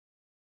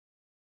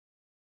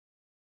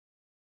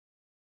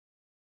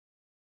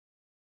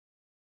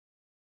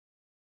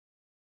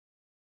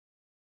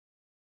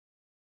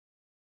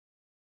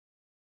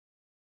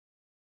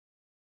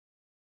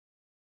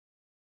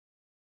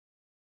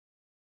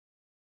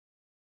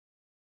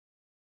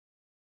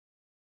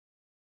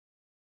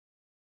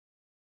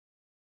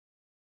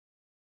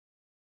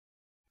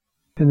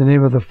In the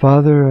name of the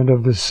Father, and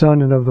of the Son,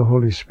 and of the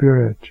Holy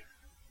Spirit.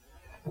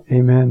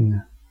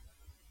 Amen.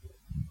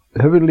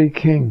 Heavenly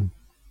King,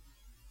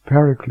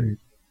 Paraclete,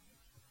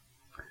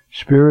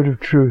 Spirit of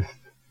Truth,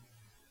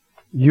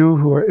 you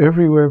who are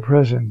everywhere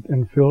present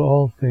and fill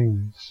all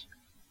things,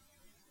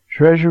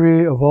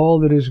 treasury of all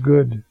that is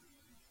good,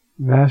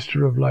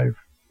 Master of life,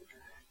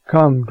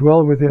 come,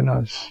 dwell within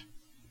us,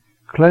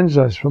 cleanse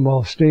us from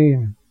all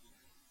stain,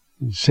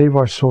 and save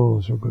our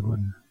souls, O good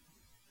one.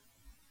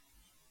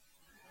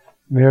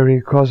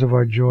 Mary, cause of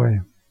our joy,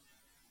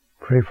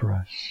 pray for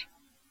us.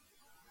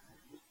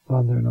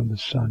 Father, and of the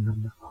Son, and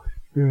of the Holy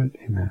Spirit.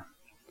 Amen.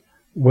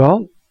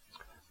 Well,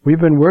 we've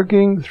been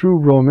working through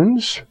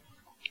Romans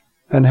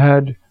and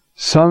had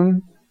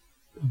some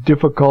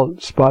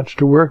difficult spots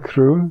to work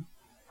through.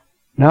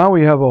 Now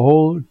we have a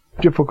whole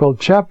difficult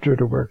chapter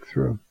to work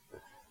through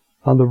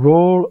on the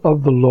role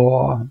of the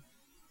law.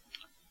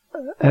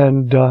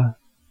 And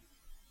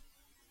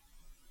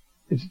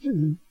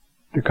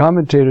the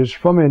commentators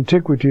from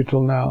antiquity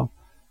till now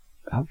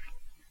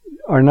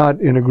are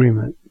not in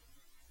agreement.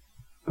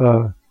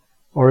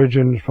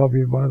 Origen is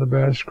probably one of the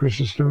best,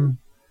 Chrysostom,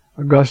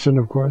 Augustine,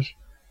 of course.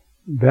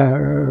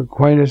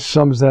 Aquinas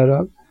sums that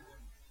up.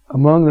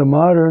 Among the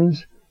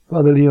moderns,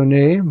 Father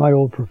Leonet, my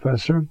old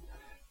professor,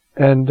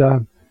 and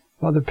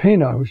Father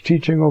Pena, who's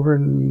teaching over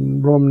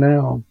in Rome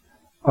now,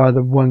 are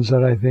the ones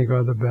that I think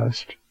are the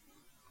best.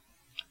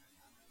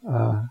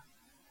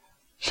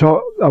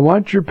 So I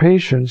want your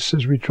patience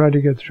as we try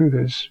to get through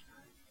this,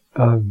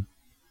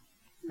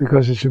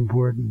 because it's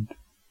important.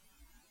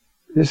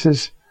 This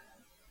is,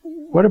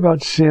 what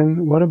about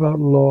sin? What about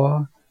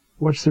law?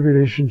 What's the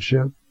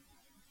relationship?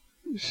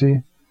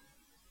 See?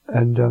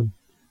 And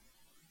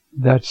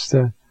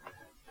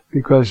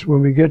because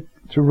when we get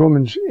to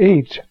Romans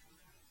 8,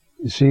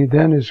 you see,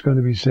 then it's going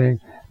to be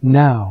saying,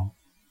 now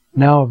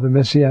of the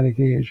Messianic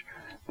age,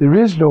 there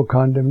is no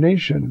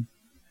condemnation,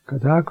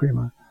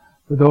 katakrima,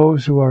 for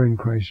those who are in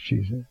Christ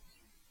Jesus.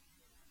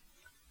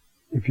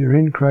 If you're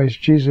in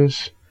Christ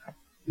Jesus,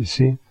 you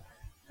see,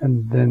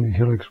 and then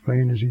he'll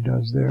explain as he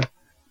does there,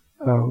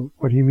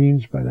 what he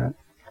means by that.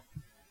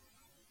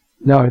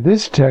 Now,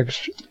 this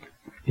text,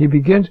 he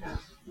begins,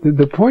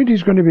 the point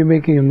he's going to be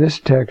making in this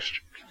text,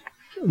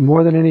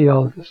 more than any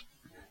else,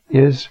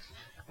 is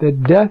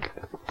that death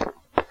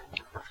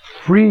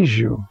frees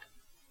you.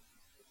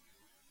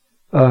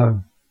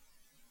 And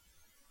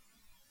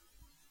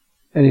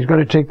he's going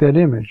to take that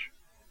image.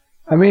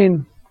 I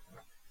mean,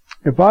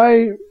 if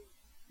I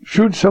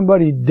shoot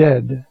somebody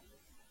dead,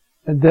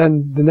 and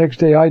then the next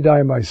day I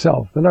die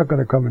myself, they're not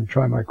going to come and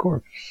try my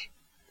corpse.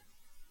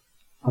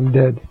 I'm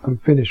dead. I'm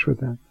finished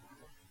with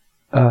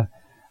that.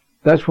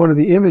 That's one of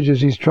the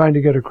images he's trying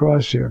to get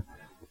across here.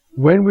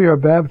 When we are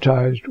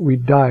baptized, we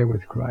die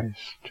with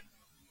Christ.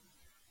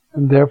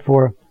 And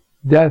therefore,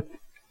 death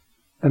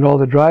and all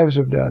the drives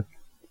of death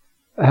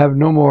have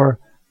no more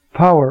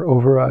power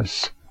over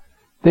us.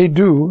 They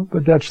do,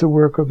 but that's the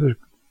work of the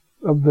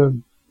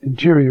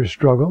interior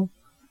struggle,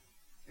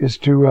 is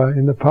to,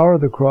 in the power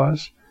of the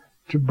cross,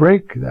 to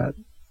break that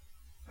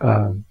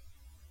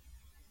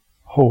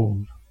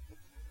hold.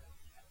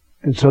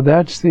 And so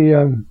that's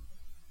the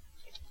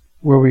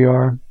where we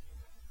are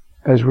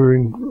as we're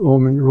in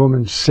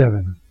Romans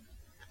 7.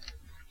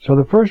 So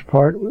the first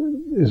part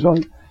is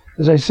on,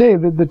 as I say,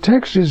 the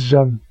text is,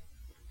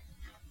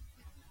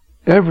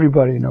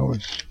 everybody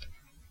knows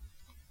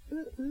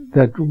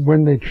that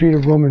when they treat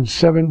of Romans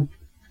 7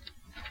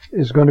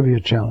 is going to be a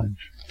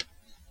challenge.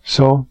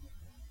 So,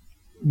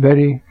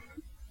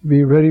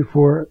 be ready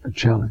for a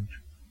challenge.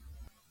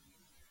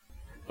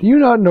 Do you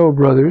not know,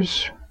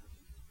 brothers,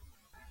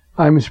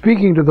 I'm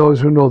speaking to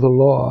those who know the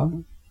law,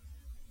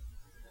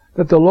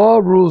 that the law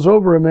rules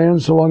over a man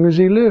so long as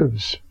he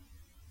lives.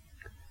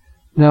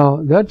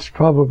 Now, that's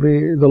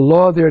probably, the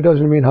law there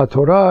doesn't mean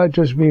HaTorah, it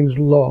just means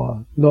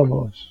law,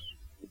 nomos.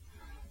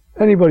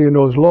 Anybody who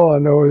knows law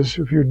knows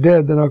if you're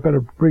dead, they're not going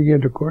to bring you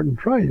into court and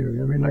try you.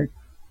 I mean, like,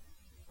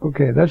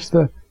 okay, that's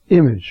the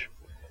image.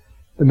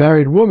 The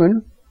married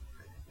woman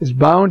is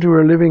bound to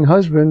her living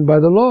husband by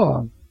the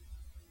law.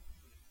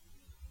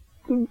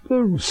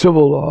 The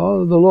civil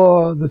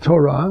law, the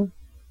Torah.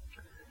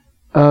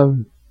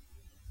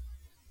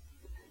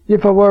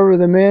 If, however,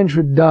 the man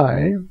should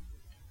die,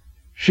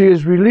 she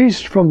is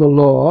released from the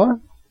law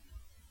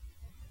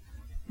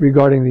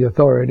regarding the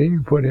authority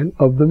put in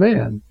of the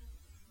man.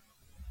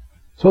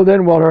 So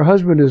then, while her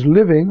husband is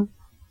living,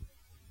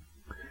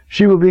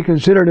 she will be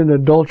considered an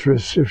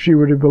adulteress if she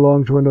were to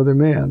belong to another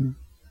man.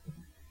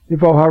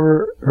 If,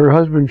 however, her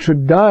husband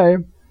should die,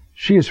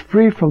 she is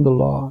free from the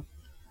law,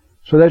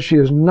 so that she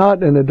is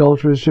not an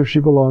adulteress if she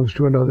belongs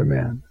to another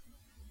man.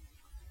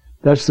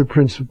 That's the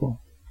principle.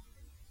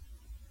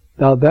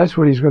 Now, that's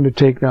what he's going to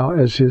take now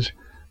as his,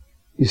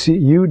 you see,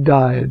 you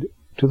died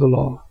to the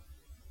law.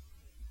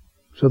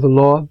 So the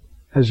law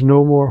has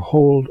no more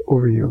hold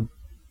over you,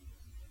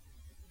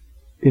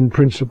 in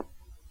principle.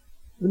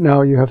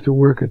 Now you have to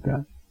work at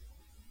that.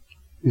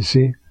 You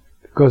see,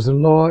 because the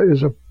law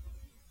is a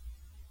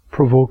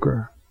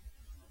provoker.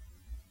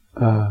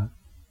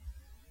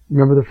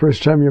 Remember the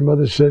first time your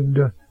mother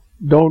said,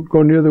 don't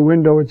go near the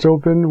window, it's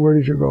open. Where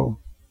did you go?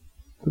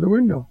 To the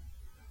window.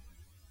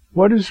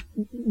 What is,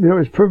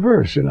 it's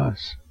perverse in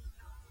us.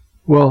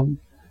 Well,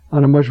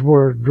 on a much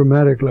more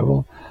dramatic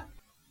level,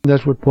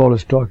 that's what Paul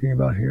is talking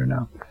about here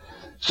now.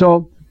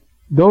 So,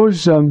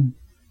 those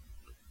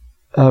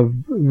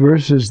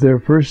verses there,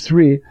 first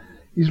 3,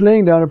 he's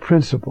laying down a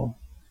principle.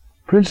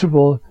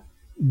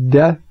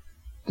 Death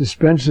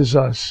dispenses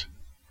us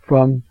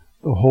from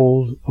the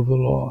hold of the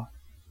law.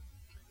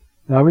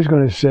 Now he's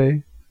going to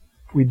say,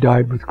 we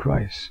died with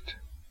Christ.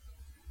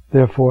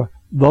 Therefore,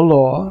 the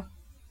law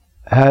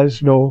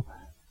has no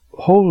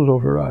hold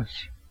over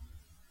us.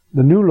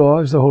 The new law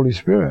is the Holy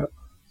Spirit.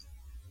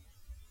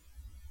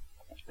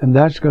 And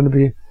that's going to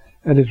be,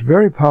 and it's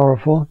very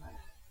powerful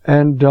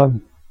and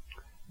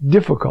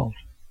difficult.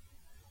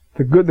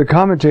 The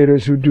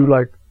commentators who do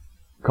like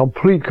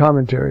complete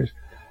commentaries,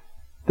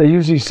 they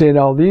usually say,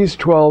 now these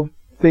 12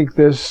 think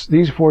this,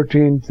 these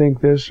 14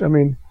 think this. I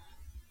mean,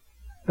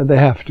 and they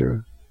have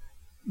to.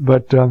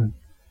 But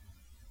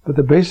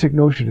the basic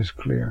notion is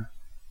clear.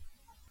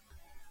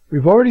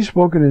 We've already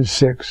spoken in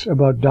 6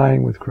 about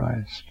dying with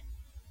Christ.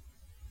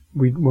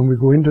 When we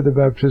go into the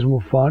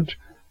baptismal font,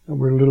 and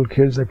we're little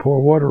kids, they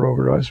pour water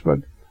over us, but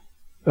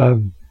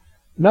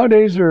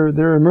nowadays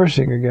they're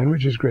immersing again,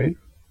 which is great.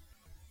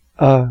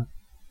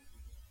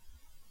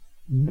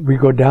 We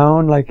go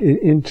down like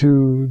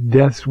into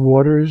death's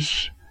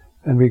waters,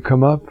 and we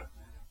come up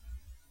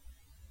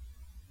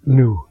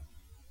new.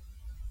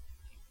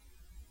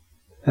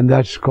 And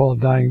that's called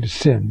dying to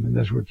sin, and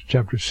that's what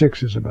chapter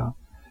 6 is about.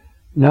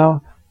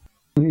 Now,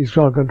 he's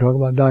not going to talk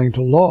about dying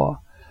to law.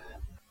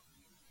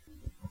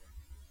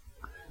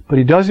 But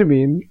he doesn't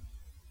mean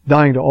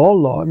dying to all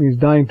law. It means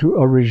dying to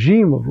a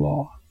regime of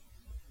law.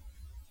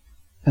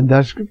 And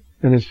it's,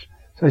 as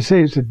I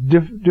say, it's a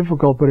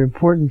difficult but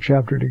important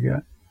chapter to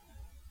get.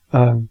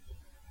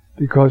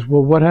 Because,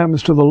 well, what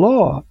happens to the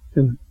law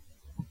in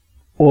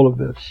all of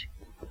this?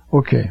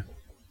 Okay.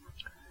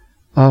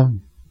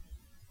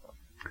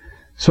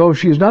 So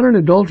she is not an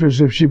adulteress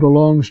if she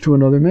belongs to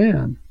another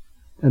man.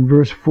 And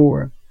verse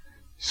 4,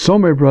 so,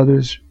 my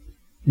brothers,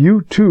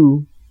 you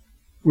too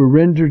were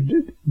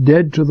rendered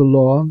dead to the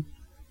law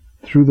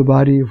through the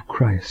body of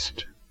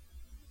Christ.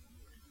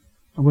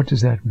 And what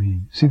does that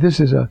mean? See,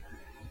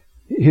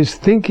 his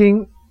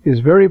thinking is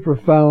very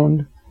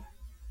profound,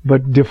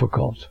 but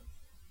difficult.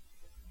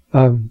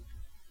 You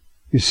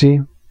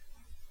see,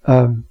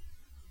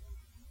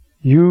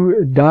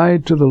 you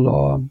died to the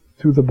law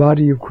through the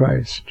body of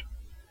Christ,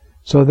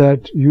 so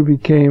that you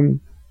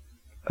became,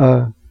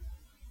 you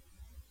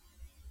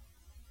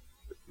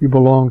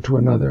belong to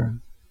another,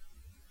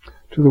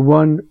 to the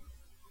one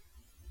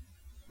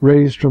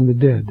raised from the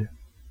dead,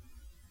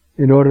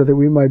 in order that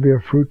we might bear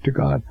fruit to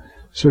God.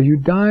 So you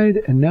died,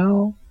 and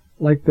now,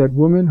 like that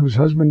woman whose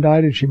husband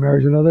died and she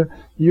marries another,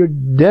 you're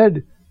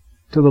dead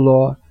to the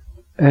law,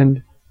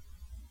 and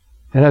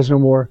it has no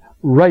more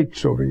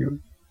rights over you.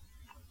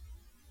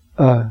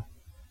 And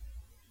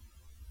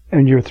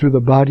you're through the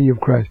body of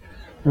Christ.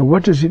 Now,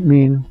 what does it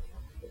mean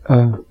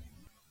that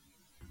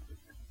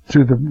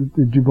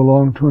you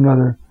belong to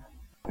another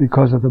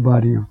because of the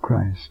body of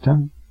Christ? Huh?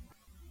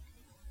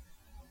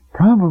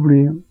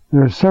 Probably,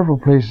 there are several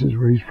places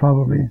where he's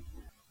probably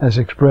has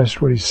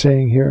expressed what he's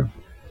saying here.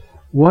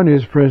 One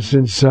is, for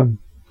instance,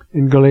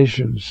 in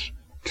Galatians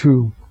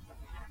 2,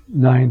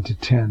 9 to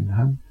 10.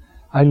 Huh?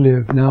 I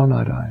live, now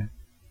not I.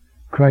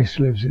 Christ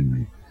lives in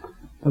me.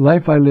 The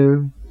life I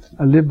live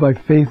by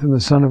faith in the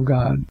Son of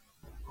God,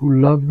 who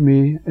loved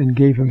me and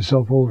gave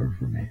himself over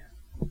for me.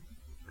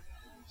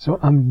 So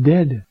I'm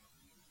dead,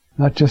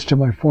 not just to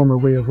my former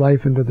way of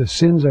life and to the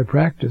sins I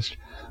practiced,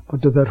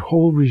 but to that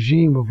whole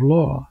regime of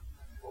law.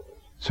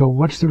 So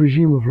what's the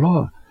regime of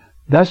law?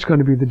 That's going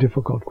to be the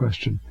difficult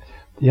question.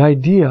 The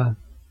idea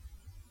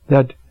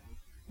that,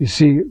 you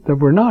see, that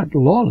we're not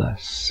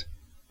lawless,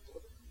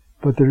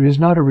 but there is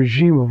not a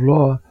regime of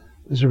law,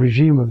 there's a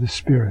regime of the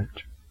Spirit.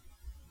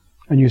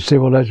 And you say,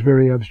 well, that's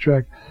very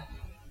abstract.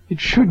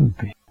 It shouldn't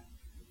be.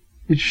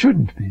 It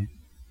shouldn't be.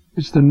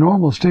 It's the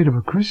normal state of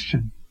a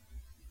Christian,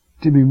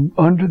 to be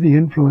under the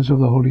influence of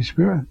the Holy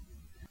Spirit.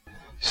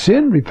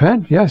 Sin,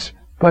 repent, yes,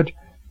 but,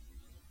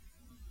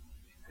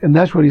 and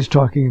that's what he's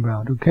talking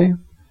about, okay?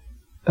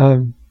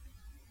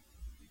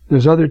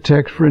 There's other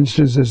texts, for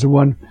instance, there's the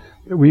one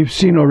that we've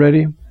seen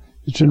already.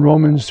 It's in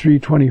Romans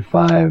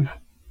 3:25.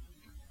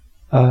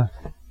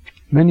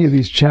 Many of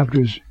these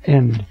chapters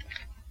end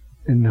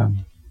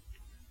in,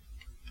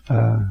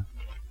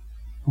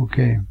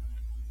 okay.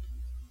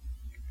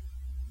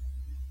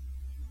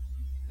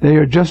 They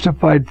are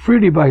justified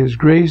freely by his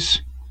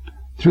grace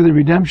through the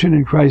redemption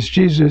in Christ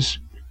Jesus,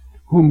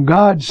 whom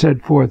God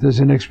set forth as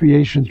an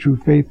expiation through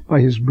faith by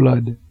his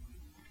blood,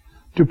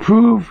 to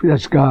prove,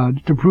 that's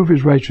God, to prove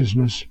his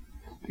righteousness,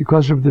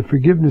 because of the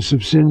forgiveness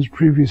of sins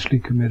previously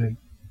committed,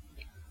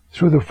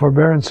 through the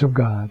forbearance of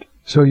God.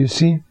 So you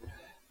see,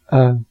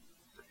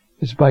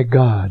 it's by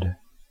God,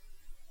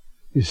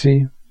 you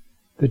see,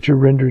 that you're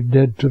rendered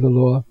dead to the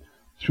law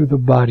through the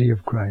body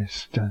of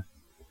Christ.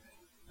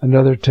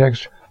 another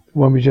text,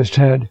 one we just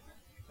had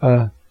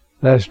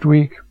last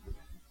week,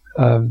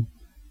 in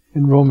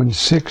Romans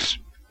 6,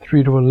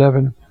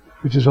 3-11,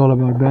 which is all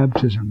about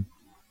baptism.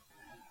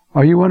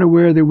 Are you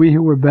unaware that we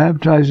who were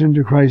baptized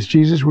into Christ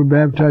Jesus were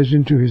baptized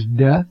into his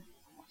death?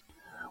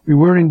 We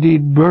were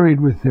indeed buried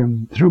with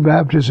him through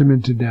baptism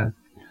into death,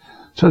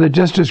 so that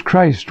just as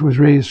Christ was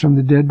raised from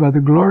the dead by the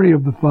glory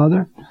of the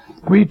Father,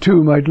 we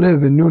too might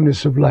live in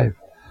newness of life.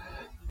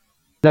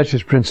 That's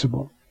his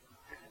principle.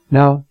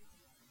 Now,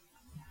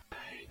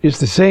 it's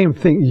the same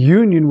thing.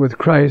 Union with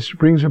Christ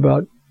brings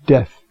about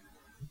death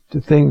to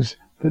things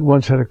that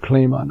once had a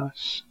claim on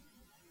us.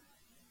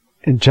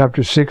 In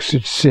chapter 6,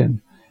 it's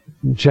sin.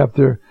 In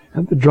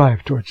and the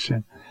drive towards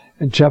sin.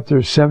 In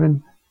chapter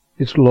 7,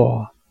 it's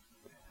law.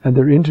 And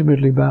they're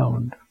intimately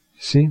bound.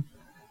 See?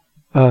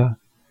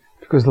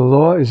 Because the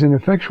law is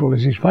ineffectual,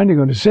 as he's finally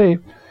going to say,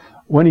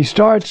 when he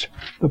starts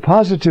the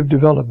positive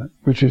development,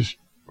 which is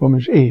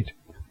Romans 8.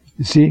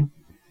 You see?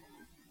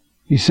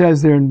 He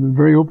says there in the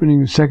very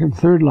opening, second,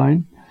 third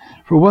line,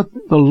 for what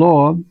the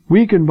law,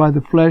 weakened by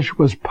the flesh,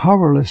 was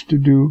powerless to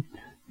do,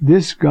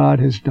 this God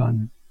has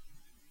done,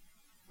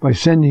 by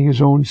sending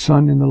his own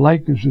Son in the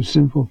likeness of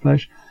sinful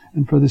flesh,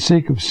 and for the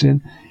sake of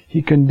sin,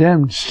 he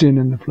condemned sin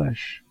in the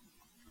flesh,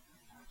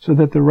 so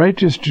that the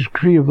righteous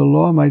decree of the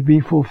law might be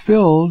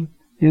fulfilled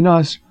in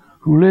us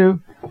who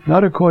live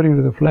not according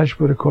to the flesh,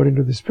 but according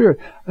to the Spirit.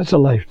 That's a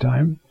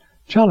lifetime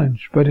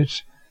challenge, but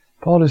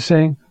Paul is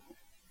saying,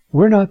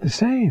 we're not the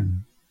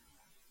same.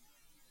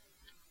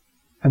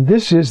 And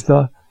this is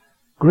the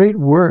great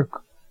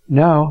work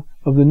now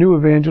of the new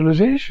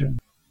evangelization,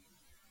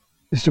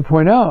 is to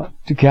point out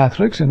to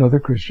Catholics and other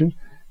Christians,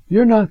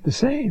 you're not the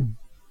same.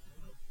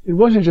 It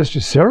wasn't just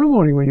a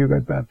ceremony when you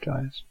got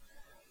baptized.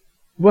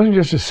 It wasn't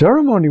just a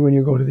ceremony when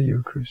you go to the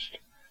Eucharist.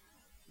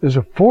 There's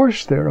a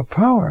force there, a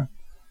power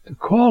to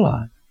call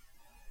on.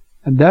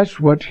 And that's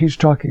what he's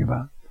talking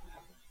about.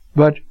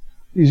 But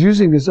he's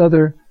using this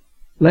other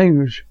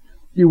language.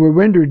 You were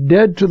rendered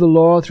dead to the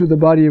law through the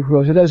body of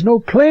Christ. It has no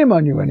claim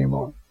on you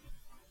anymore.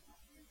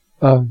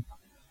 And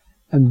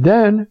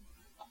then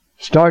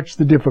starts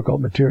the difficult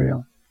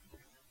material.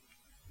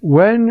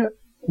 When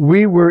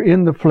we were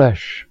in the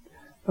flesh.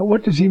 Now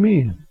what does he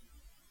mean?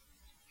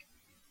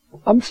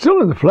 I'm still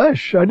in the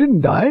flesh. I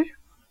didn't die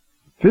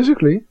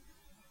physically.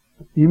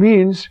 He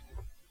means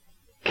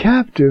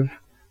captive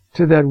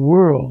to that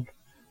world.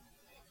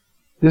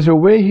 There's a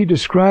way he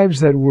describes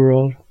that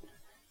world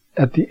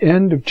at the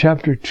end of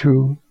chapter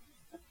 2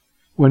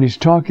 when he's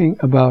talking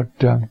about,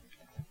 you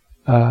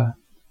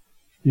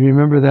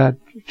remember that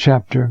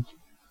chapter,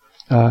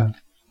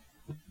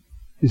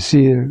 you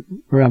see,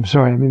 or I'm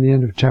sorry, I'm in the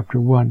end of chapter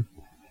 1,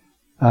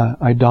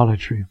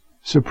 idolatry,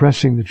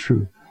 suppressing the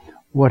truth.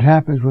 What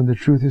happens when the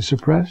truth is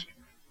suppressed?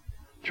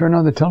 Turn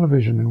on the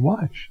television and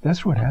watch.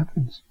 That's what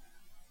happens.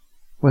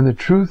 When the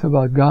truth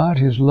about God,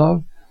 his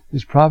love,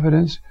 his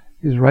providence,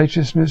 his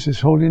righteousness,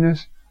 his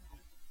holiness,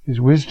 his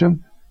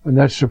wisdom, when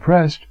that's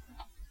suppressed,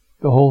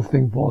 the whole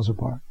thing falls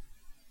apart.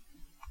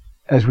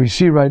 As we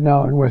see right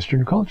now in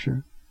Western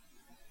culture.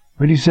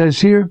 But he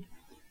says here,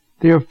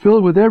 they are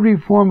filled with every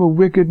form of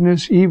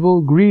wickedness,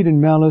 evil, greed,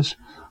 and malice,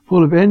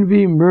 full of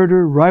envy,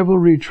 murder,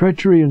 rivalry,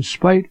 treachery, and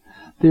spite.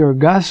 They are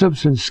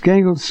gossips and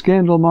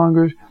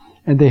scandalmongers,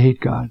 and they hate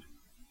God.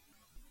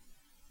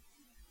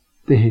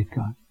 They hate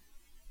God.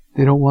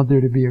 They don't want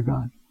there to be a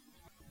God.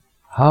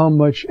 How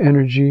much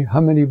energy,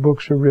 how many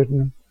books are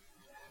written.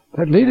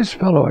 That latest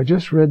fellow, I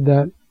just read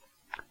that,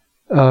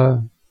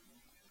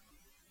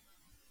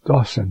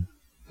 Dawson.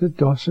 Is it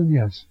Dawson?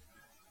 Yes.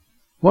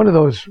 One of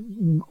those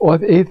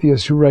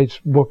atheists who writes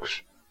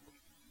books.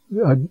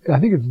 I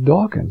think it's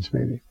Dawkins,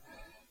 maybe.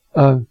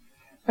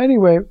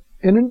 Anyway,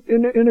 in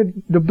a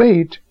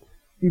debate,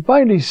 he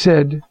finally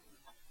said,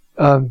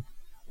 well,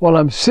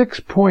 I'm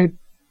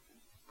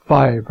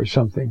 6.5 or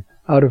something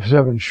out of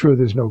 7 sure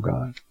there's no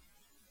God.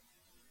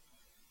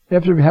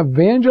 After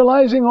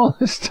evangelizing all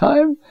this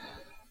time,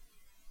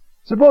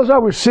 suppose I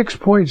was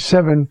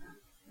 6.7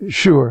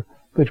 sure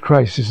that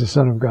Christ is the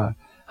Son of God.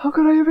 How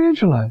could I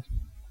evangelize?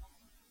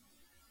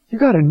 You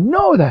got to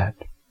know that.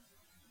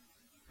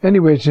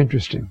 Anyway, it's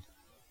interesting.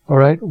 All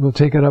right, we'll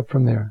take it up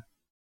from there.